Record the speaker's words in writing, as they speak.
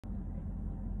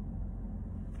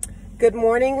Good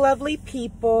morning, lovely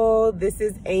people. This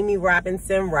is Amy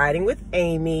Robinson, riding with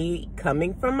Amy,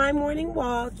 coming from my morning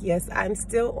walk. Yes, I'm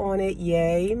still on it.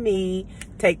 Yay, me.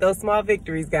 Take those small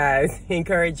victories, guys.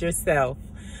 Encourage yourself.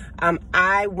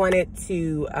 I wanted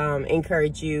to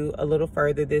encourage you a little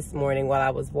further this morning while I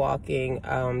was walking.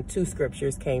 Two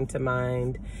scriptures came to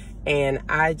mind, and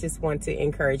I just want to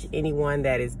encourage anyone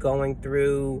that is going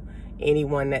through,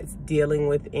 anyone that's dealing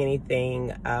with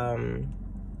anything.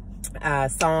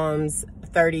 Psalms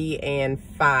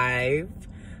 30:5.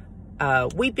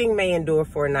 Weeping may endure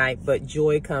for a night, but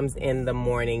joy comes in the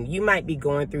morning. You might be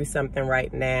going through something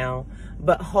right now,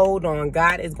 but hold on.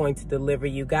 God is going to deliver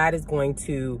you. God is going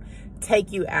to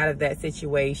take you out of that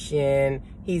situation.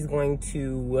 He's not going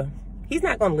to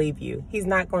leave you. He's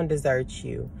not going to desert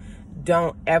you.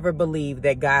 Don't ever believe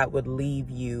that God would leave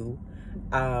you.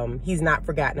 He's not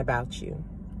forgotten about you.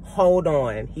 Hold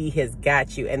on. He has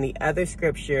got you. And the other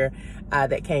scripture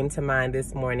that came to mind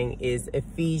this morning is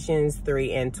Ephesians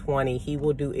 3:20. He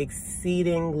will do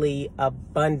exceedingly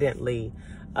abundantly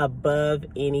above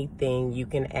anything you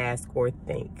can ask or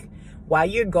think. While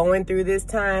you're going through this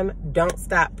time, don't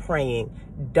stop praying.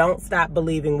 Don't stop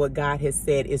believing what God has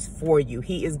said is for you.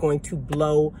 He is going to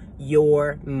blow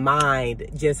your mind.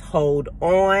 Just hold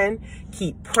on.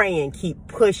 Keep praying. Keep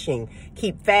pushing.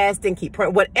 Keep fasting. Keep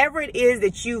praying. Whatever it is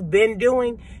that you've been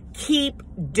doing, keep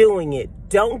doing it.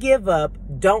 Don't give up.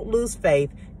 Don't lose faith.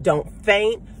 Don't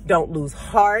faint. Don't lose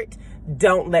heart.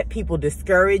 Don't let people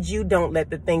discourage you. Don't let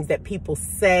the things that people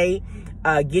say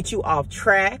get you off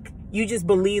track. You just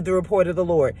believe the report of the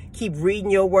Lord. Keep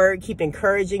reading your word. Keep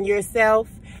encouraging yourself.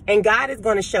 And God is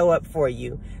going to show up for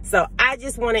you. So I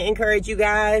just want to encourage you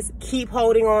guys. Keep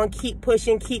holding on. Keep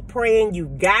pushing. Keep praying. You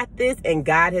got this, and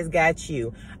God has got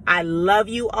you. I love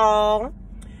you all.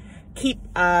 Keep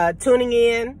tuning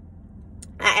in.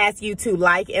 I ask you to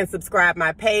like and subscribe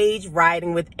my page,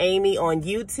 Riding with Amy on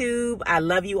YouTube. I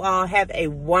love you all. Have a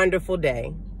wonderful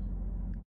day.